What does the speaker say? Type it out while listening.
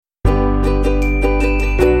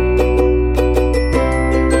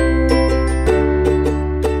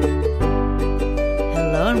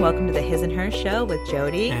Show with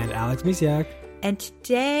Jody and Alex Myciak. And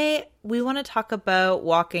today we want to talk about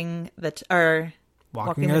walking the talk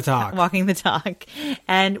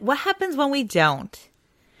and what happens when we don't.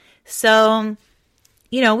 So,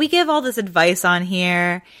 we give all this advice on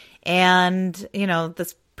here, and,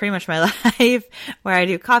 that's pretty much my life, where I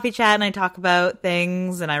do coffee chat and I talk about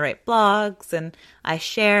things and I write blogs and I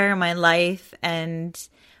share my life and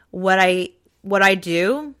what I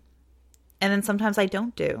do, and then sometimes I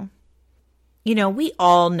don't do. We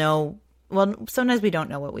all know, well, sometimes we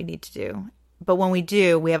don't know what we need to do, but when we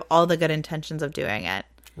do, we have all the good intentions of doing it.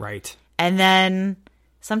 Right. And then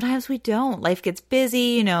sometimes we don't. Life gets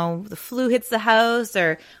busy, the flu hits the house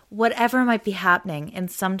or whatever might be happening.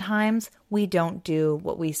 And sometimes we don't do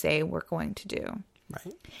what we say we're going to do.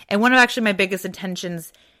 Right. And one of actually my biggest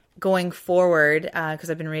intentions going forward,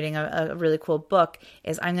 because I've been reading a really cool book,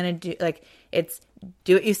 is I'm going to do, it's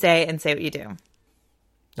do what you say and say what you do.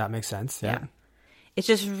 That makes sense. Yeah. It's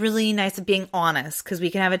just really nice of being honest, because we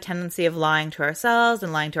can have a tendency of lying to ourselves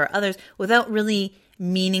and lying to our others without really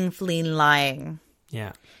meaningfully lying.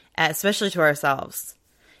 Yeah. Especially to ourselves.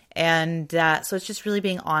 And so it's just really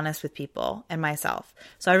being honest with people and myself.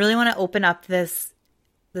 So I really want to open up this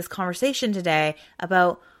conversation today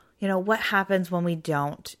about, what happens when we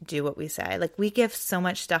don't do what we say. We give so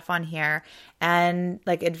much stuff on here and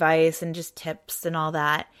advice and just tips and all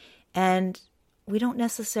that. And we don't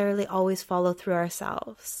necessarily always follow through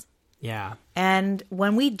ourselves. Yeah. And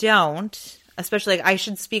when we don't, especially I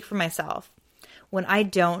should speak for myself, when I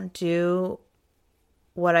don't do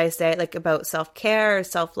what I say, about self-care or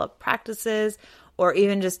self-love practices, or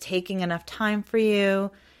even just taking enough time for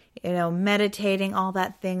you, meditating, all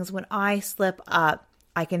that things, when I slip up,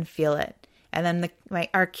 I can feel it. And then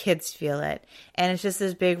our kids feel it. And it's just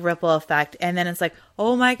this big ripple effect. And then it's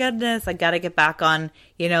oh my goodness, I got to get back on,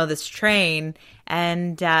 this train.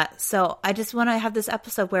 And so I just want to have this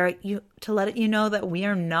episode to let you know that we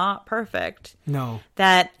are not perfect. No.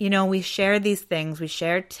 That, we share these things, we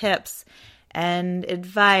share tips and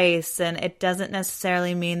advice, and it doesn't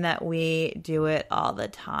necessarily mean that we do it all the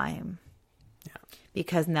time.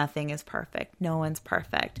 Because nothing is perfect. No one's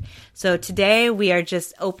perfect. So today we are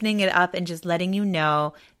just opening it up and just letting you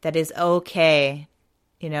know that it's okay,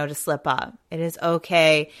 to slip up. It is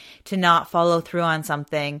okay to not follow through on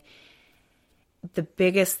something. The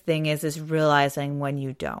biggest thing is realizing when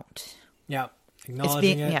you don't. Yeah.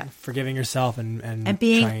 Acknowledging it, forgiving yourself, and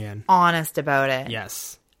being trying again. Honest about it.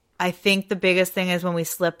 Yes. I think the biggest thing is when we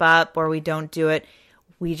slip up or we don't do it,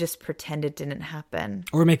 we just pretend it didn't happen.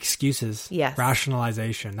 Or make excuses. Yes.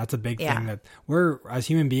 Rationalization. That's a big thing that as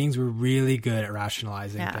human beings, we're really good at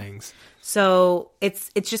rationalizing things. So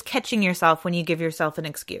it's just catching yourself when you give yourself an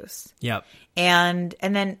excuse. Yep. And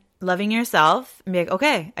then loving yourself and be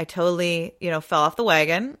okay, I totally, fell off the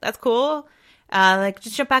wagon. That's cool.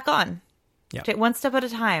 Just jump back on. Yep. Take one step at a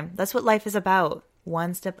time. That's what life is about.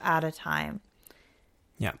 One step at a time.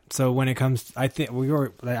 Yeah. So when it comes, I think we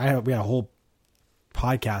had a whole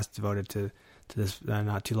podcast devoted to this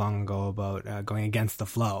not too long ago about going against the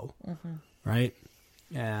flow, right?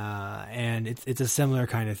 And it's a similar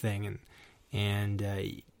kind of thing,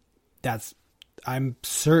 and that's, I'm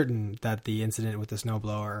certain that the incident with the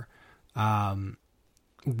snowblower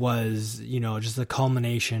was just a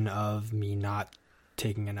culmination of me not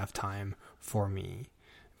taking enough time for me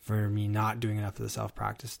not doing enough of the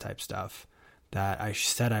self-practice type stuff that I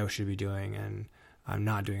said I should be doing, and I'm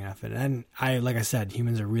not doing enough of it. And like I said,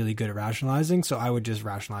 humans are really good at rationalizing. So I would just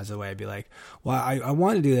rationalize it away. I'd be like, well, I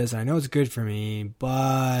want to do this, and I know it's good for me,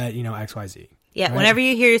 but X, Y, Z. Yeah. Right? Whenever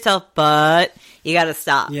you hear yourself, but you got to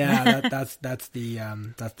stop. Yeah.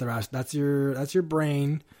 That's your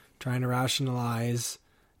brain trying to rationalize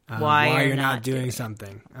why you're not doing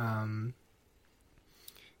something.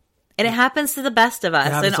 And it happens to the best of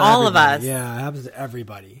us and all of us. Yeah. It happens to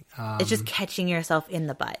everybody. It's just catching yourself in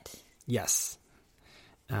the butt. Yes.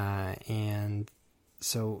 And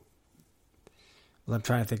so I'm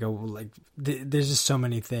trying to think of there's just so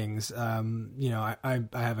many things. I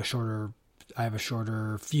have a shorter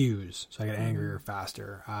fuse, so I get angrier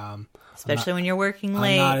faster. Especially when you're working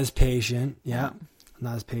late. I'm not as patient. Yeah. I'm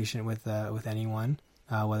not as patient with anyone,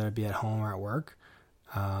 whether it be at home or at work,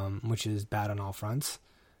 which is bad on all fronts.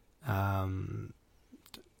 Let's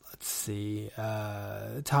see,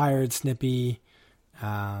 tired, snippy,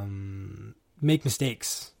 make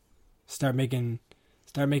mistakes, start making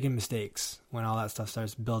mistakes when all that stuff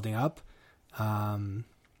starts building up. And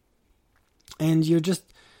you're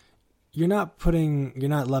not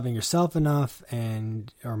loving yourself enough, I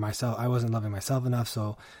wasn't loving myself enough.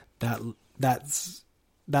 So that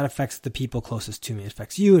affects the people closest to me. It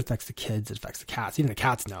affects you, it affects the kids, it affects the cats. Even the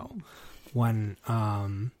cats know. when,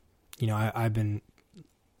 I've been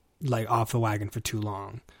like off the wagon for too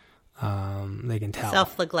long. They can tell.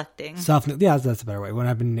 Self-neglecting. Yeah, that's a better way. When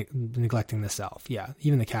I've been neglecting the self. Yeah.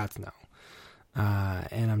 Even the cats know.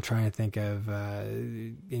 And I'm trying to think of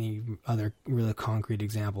any other really concrete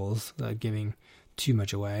examples without giving too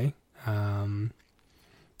much away.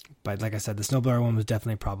 But like I said, the snowblower one was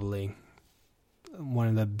definitely probably one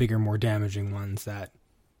of the bigger, more damaging ones that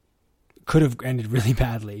could have ended really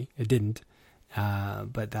badly. It didn't.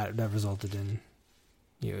 But that resulted in,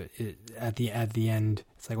 at the end,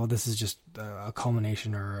 it's like, well, this is just a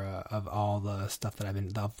culmination of all the stuff that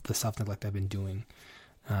the self-neglect I've been doing.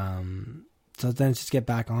 So then just get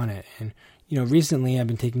back on it. And, recently I've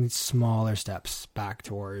been taking smaller steps back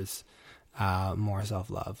towards more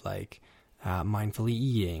self-love, like mindfully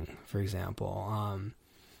eating, for example.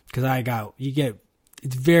 Because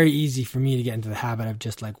it's very easy for me to get into the habit of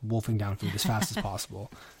just like wolfing down food as fast as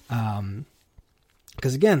possible.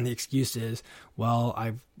 Because again, the excuse is, well,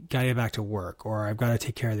 I've got to get back to work, or I've got to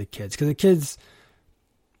take care of the kids. Because the kids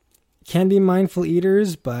can be mindful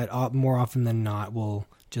eaters, but more often than not will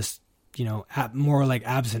just, more like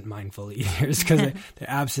absent mindful eaters, because they're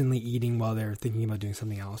absently eating while they're thinking about doing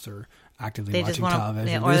something else or actively watching television.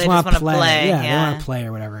 Yeah, or they just want to play. Yeah, they want to play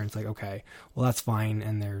or whatever. And it's like, okay, well, that's fine.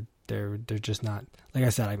 And they're just not, like I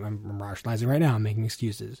said, I'm rationalizing right now. I'm making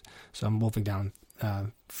excuses. So I'm wolfing down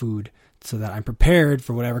food so that I'm prepared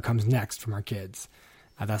for whatever comes next from our kids.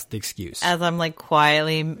 That's the excuse. As I'm like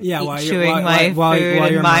quietly chewing my food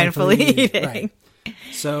and mindfully eating. Right.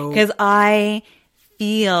 So, because I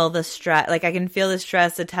feel the stress, like I can feel the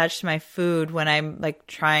stress attached to my food when I'm like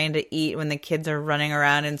trying to eat, when the kids are running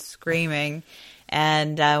around and screaming.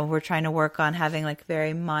 And we're trying to work on having like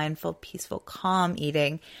very mindful, peaceful, calm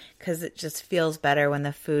eating, because it just feels better when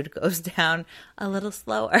the food goes down a little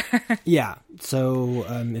slower. Yeah. So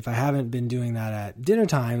if I haven't been doing that at dinner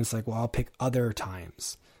time, it's like, well, I'll pick other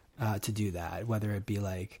times to do that, whether it be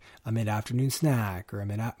like a mid-afternoon snack or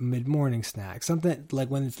a mid-morning snack, something like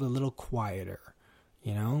when it's a little quieter,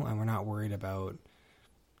 and we're not worried about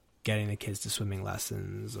getting the kids to swimming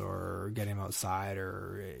lessons or getting them outside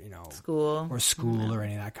or, school or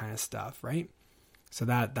any of that kind of stuff. Right. So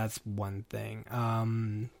that's one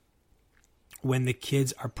thing. When the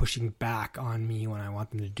kids are pushing back on me when I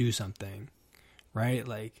want them to do something, right?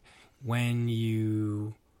 Like when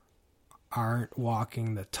you aren't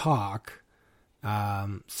walking the talk.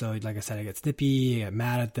 So like I said, I get snippy, I get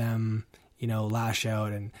mad at them, lash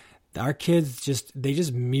out, and our kids just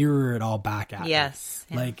mirror it all back at me. Yes.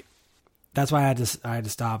 Yeah. Like, that's why I had to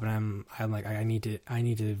stop, and I'm like, I need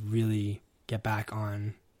to really get back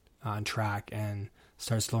on track and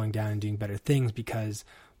start slowing down and doing better things, because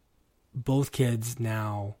both kids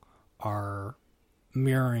now are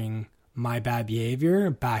mirroring my bad behavior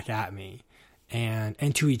back at me and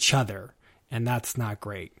to each other, and that's not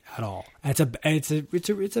great at all. And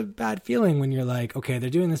it's a bad feeling when you're like, okay, they're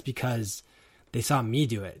doing this because they saw me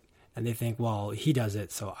do it, and they think, well, he does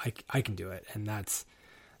it, so I can do it, and that's.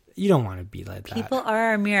 You don't want to be like that. People are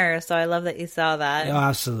our mirror, so I love that you saw that. Oh,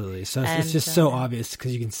 absolutely. So it's just so obvious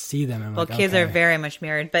because you can see them. And kids are very much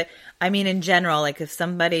mirrored. But I mean, in general, like if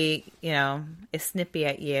somebody, is snippy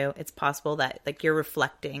at you, it's possible that like you're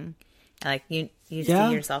reflecting, like you see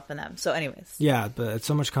yourself in them. So anyways. Yeah, but it's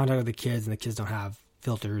so much contact with the kids, and the kids don't have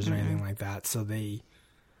filters or anything like that. So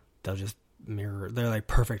they'll just mirror. They're like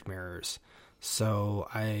perfect mirrors. So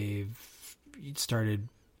I've started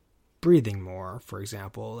breathing more, for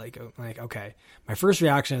example, like, okay, my first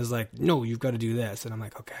reaction is like, no, you've got to do this. And I'm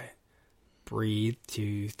like, okay, breathe,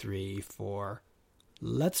 2, 3, 4,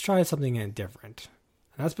 let's try something different.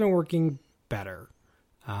 And that's been working better.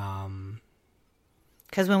 Because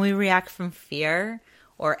when we react from fear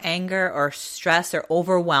or anger or stress or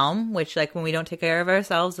overwhelm, which like when we don't take care of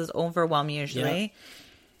ourselves is overwhelm usually,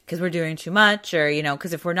 because we're doing too much, or,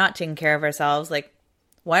 because if we're not taking care of ourselves, like,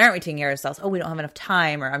 why aren't we taking care of ourselves? Oh, we don't have enough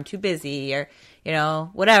time, or I'm too busy, or,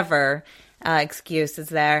 whatever excuse is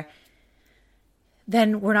there.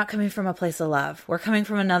 Then we're not coming from a place of love. We're coming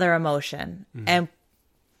from another emotion. Mm-hmm.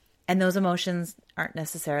 And those emotions aren't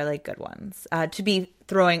necessarily good ones to be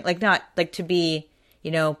throwing, like not like to be,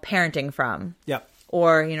 parenting from. Yep.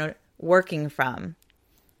 Or, working from.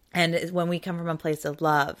 And when we come from a place of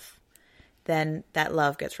love, then that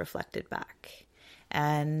love gets reflected back.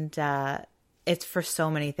 And, it's for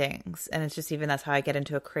so many things. And it's just that's how I get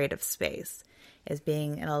into a creative space, is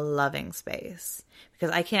being in a loving space.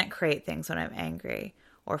 Because I can't create things when I'm angry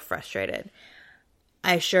or frustrated.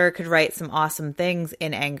 I sure could write some awesome things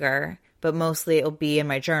in anger, but mostly it'll be in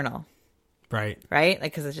my journal. Right. Right?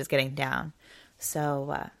 Like, because it's just getting down.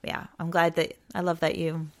 So, I'm glad I love that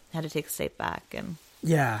you had to take a step back. And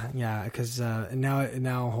yeah, because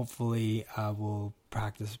now hopefully we'll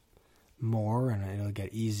practice more and it'll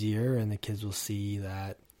get easier, and the kids will see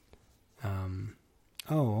that,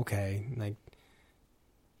 oh, okay, like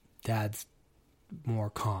Dad's more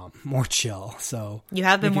calm, more chill. So you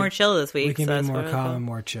have been more chill this week. We can be more calm and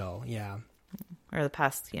more chill. Yeah. Or the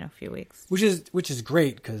past, few weeks. Which is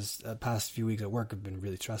great, because the past few weeks at work have been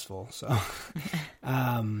really stressful. So,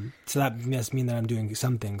 so that must mean that I'm doing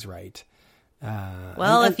some things right.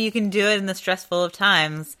 Well, if you can do it in the stressful of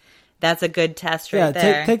times, that's a good test right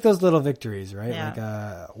there. Yeah, take those little victories, right?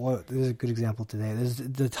 Yeah. Like, there's a good example today. There's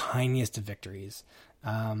the tiniest of victories.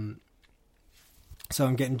 So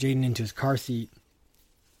I'm getting Jaden into his car seat.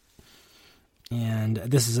 And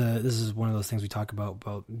this is one of those things we talk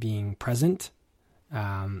about being present.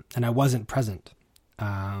 And I wasn't present,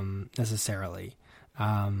 necessarily.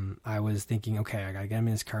 I was thinking, okay, I gotta get him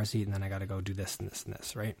in his car seat, and then I gotta go do this and this and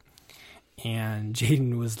this, right? And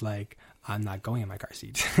Jaden was like, I'm not going in my car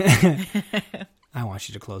seat. I want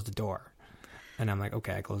you to close the door. And I'm like,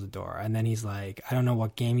 okay, I close the door. And then he's like, I don't know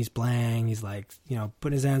what game he's playing. He's like,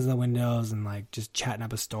 putting his hands in the windows and like just chatting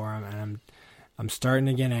up a storm. And I'm starting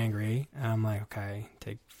to get angry. And I'm like, okay,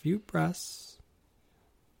 take a few breaths,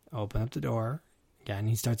 open up the door. Again,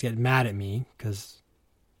 he starts getting mad at me because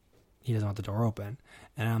he doesn't want the door open.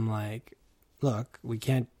 And I'm like, look, we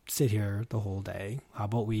can't sit here the whole day. How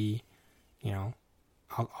about we,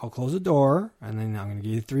 I'll close the door, and then I'm going to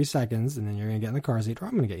give you 3 seconds, and then you're going to get in the car seat, or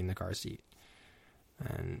I'm going to get you in the car seat.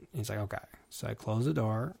 And he's like, okay. So I close the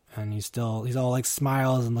door, and he's all like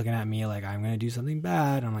smiles and looking at me like I'm going to do something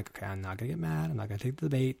bad. I'm like, okay, I'm not going to get mad. I'm not going to take the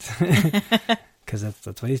bait. Because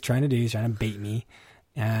that's what he's trying to do. He's trying to bait me.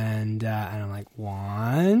 And I'm like,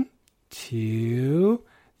 1, 2,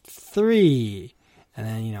 3. And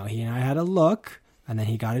then, he and I had a look, and then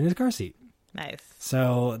he got in his car seat. Nice.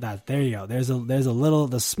 So there you go. There's a little,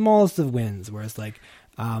 the smallest of wins, where it's like,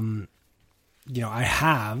 I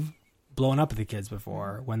have blown up at the kids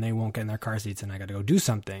before when they won't get in their car seats and I got to go do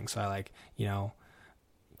something. So I like,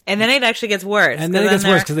 and then it actually gets worse. And then it gets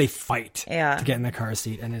worse because they fight to get in the car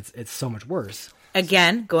seat, and it's so much worse.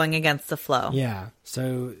 Again, going against the flow. Yeah.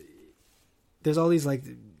 So there's all these, like,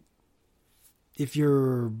 if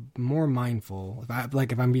you're more mindful,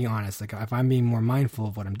 if I'm being honest, like if I'm being more mindful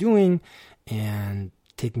of what I'm doing and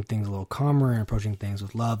taking things a little calmer and approaching things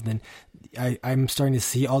with love, then I'm starting to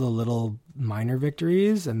see all the little minor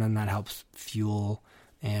victories, and then that helps fuel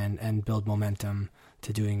and build momentum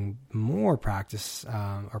to doing more practice,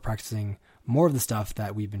 or practicing more of the stuff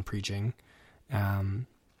that we've been preaching.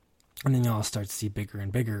 And then you'll start to see bigger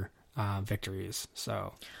and bigger victories.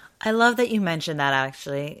 So I love that you mentioned that,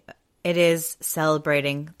 actually. It is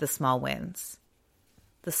celebrating the small wins,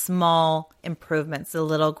 the small improvements, the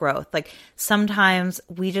little growth. Like sometimes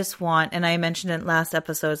we just want, and I mentioned in last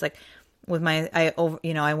episodes, like with I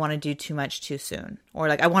want to do too much too soon, or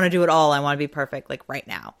like I want to do it all. I want to be perfect, like right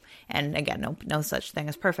now. And again, no such thing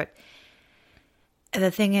as perfect. And the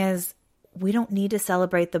thing is, we don't need to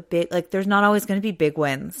celebrate the big, like there's not always going to be big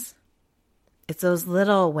wins. It's those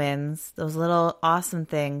little wins, those little awesome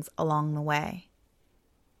things along the way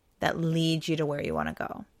that lead you to where you want to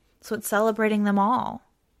go. So it's celebrating them all.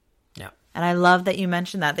 Yeah. And I love that you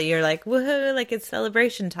mentioned that you're like, woohoo, like it's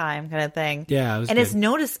celebration time kind of thing. Yeah. And it's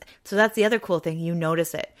noticed. So that's the other cool thing. You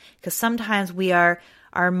notice it. Because sometimes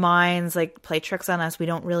our minds like play tricks on us. We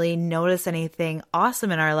don't really notice anything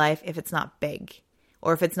awesome in our life if it's not big,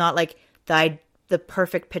 or if it's not like the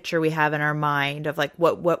perfect picture we have in our mind of like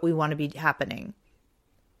what we want to be happening.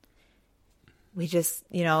 We just,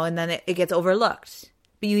 and then it gets overlooked.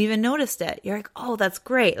 But you even noticed it. You're like, oh, that's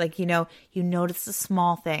great. Like, you notice the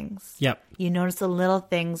small things. Yep. You notice the little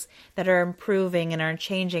things that are improving and are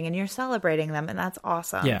changing, and you're celebrating them. And that's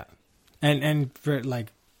awesome. Yeah. And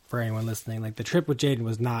for anyone listening, like the trip with Jaden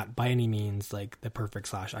was not by any means like the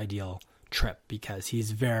perfect / ideal trip, because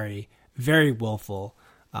he's very, very willful.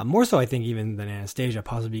 More so, I think, even than Anastasia,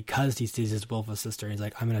 possibly because he sees his willful sister and he's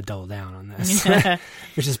like, I'm going to double down on this,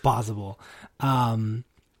 which is possible.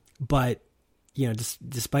 But,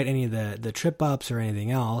 despite any of the trip ups or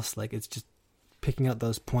anything else, like it's just picking out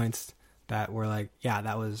those points that were like, yeah,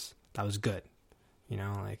 that was good.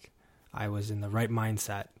 Like I was in the right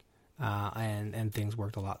mindset, and things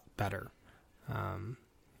worked a lot better.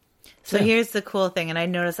 So here's the cool thing. And I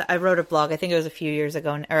noticed I wrote a blog, I think it was a few years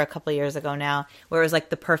ago, or a couple of years ago now, where it was like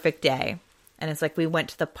the perfect day. And it's like we went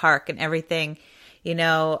to the park and everything,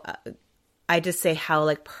 I just say how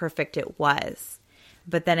like perfect it was.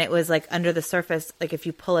 But then it was like under the surface, like if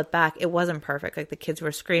you pull it back, it wasn't perfect. Like the kids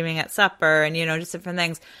were screaming at supper and, just different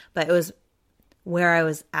things. But it was where I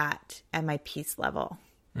was at my peace level.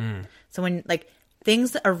 So when like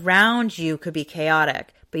things around you could be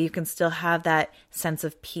chaotic, but you can still have that sense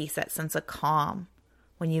of peace, that sense of calm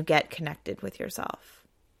when you get connected with yourself.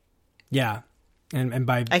 Yeah. And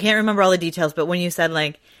by... I can't remember all the details, but when you said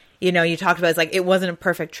like, you know, you talked about it's like it wasn't a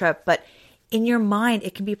perfect trip, but in your mind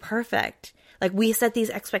it can be perfect. Like we set these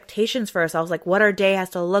expectations for ourselves, like what our day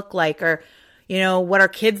has to look like, or you know, what our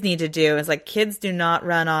kids need to do. It's like kids do not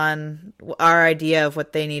run on our idea of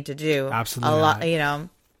what they need to do. Absolutely a lot, not. you know.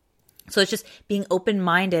 So it's just being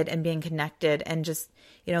open-minded and being connected and just,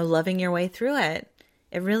 you know, loving your way through it.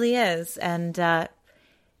 It really is. And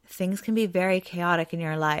things can be very chaotic in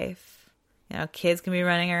your life. You know, kids can be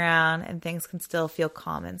running around and things can still feel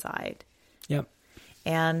calm inside. Yep.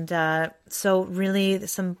 And so really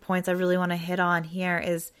some points I really want to hit on here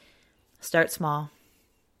is start small.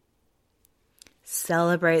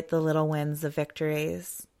 Celebrate the little wins, the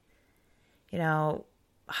victories. You know,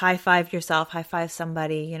 high five yourself, high five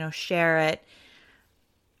somebody, you know, share it,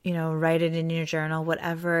 you know, write it in your journal,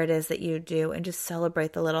 whatever it is that you do, and just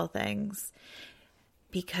celebrate the little things.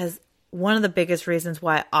 Because one of the biggest reasons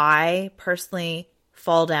why I personally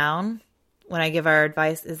fall down when I give our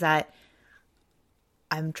advice is that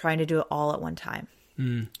I'm trying to do it all at one time.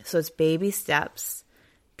 So it's baby steps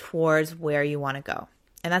towards where you want to go.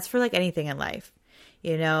 And that's for like anything in life.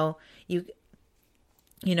 You know,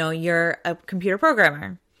 you're a computer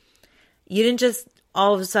programmer. You didn't just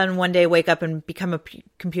all of a sudden one day wake up and become a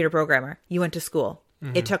computer programmer. You went to school.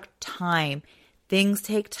 It took time. Things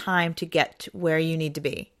take time to get to where you need to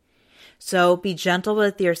be. So be gentle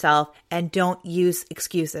with yourself and don't use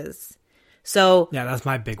excuses. So yeah, that's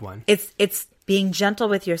my big one. It's being gentle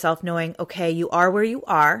with yourself, knowing, okay, you are where you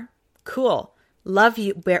are. Cool. Love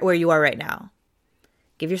you where you are right now.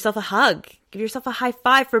 Give yourself a hug. Give yourself a high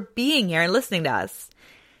five for being here and listening to us.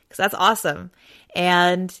 Because that's awesome.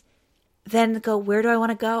 And then go, where do I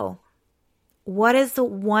want to go? What is the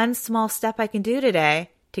one small step I can do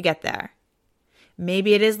today to get there?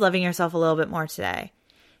 Maybe it is loving yourself a little bit more today.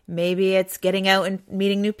 Maybe it's getting out and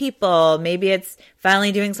meeting new people. Maybe it's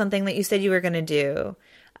finally doing something that you said you were going to do.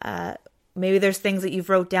 Maybe there's things that you've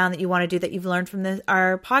wrote down that you want to do that you've learned from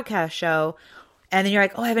our podcast show. And then you're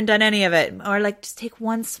like, oh, I haven't done any of it. Or like, just take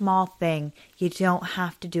one small thing. You don't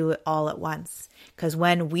have to do it all at once. Because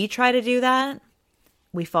when we try to do that,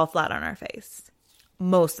 we fall flat on our face.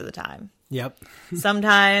 Most of the time. Yep.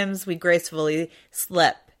 Sometimes we gracefully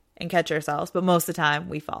slip and catch ourselves. But most of the time,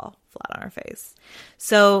 we fall flat on our face.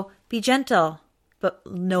 So be gentle. But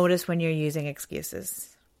notice when you're using excuses.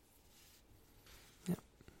 Yeah.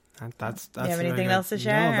 That's you have anything else to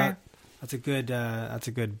share? No, that's a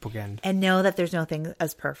good bookend. And know that there's no thing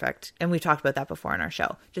as perfect. And we've talked about that before in our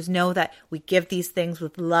show. Just know that we give these things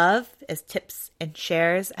with love as tips and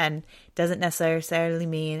shares, and doesn't necessarily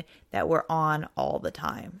mean that we're on all the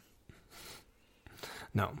time.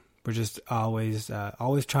 No, we're just always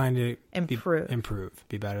trying to improve,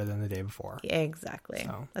 be better than the day before. Exactly.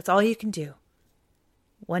 So. That's all you can do.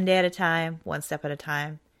 One day at a time, one step at a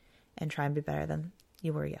time, and try and be better than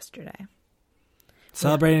you were yesterday.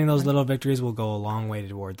 Celebrating those little victories will go a long way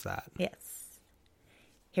towards that. Yes.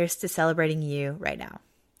 Here's to celebrating you right now.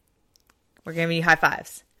 We're giving you high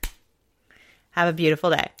fives. Have a beautiful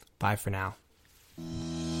day. Bye for now.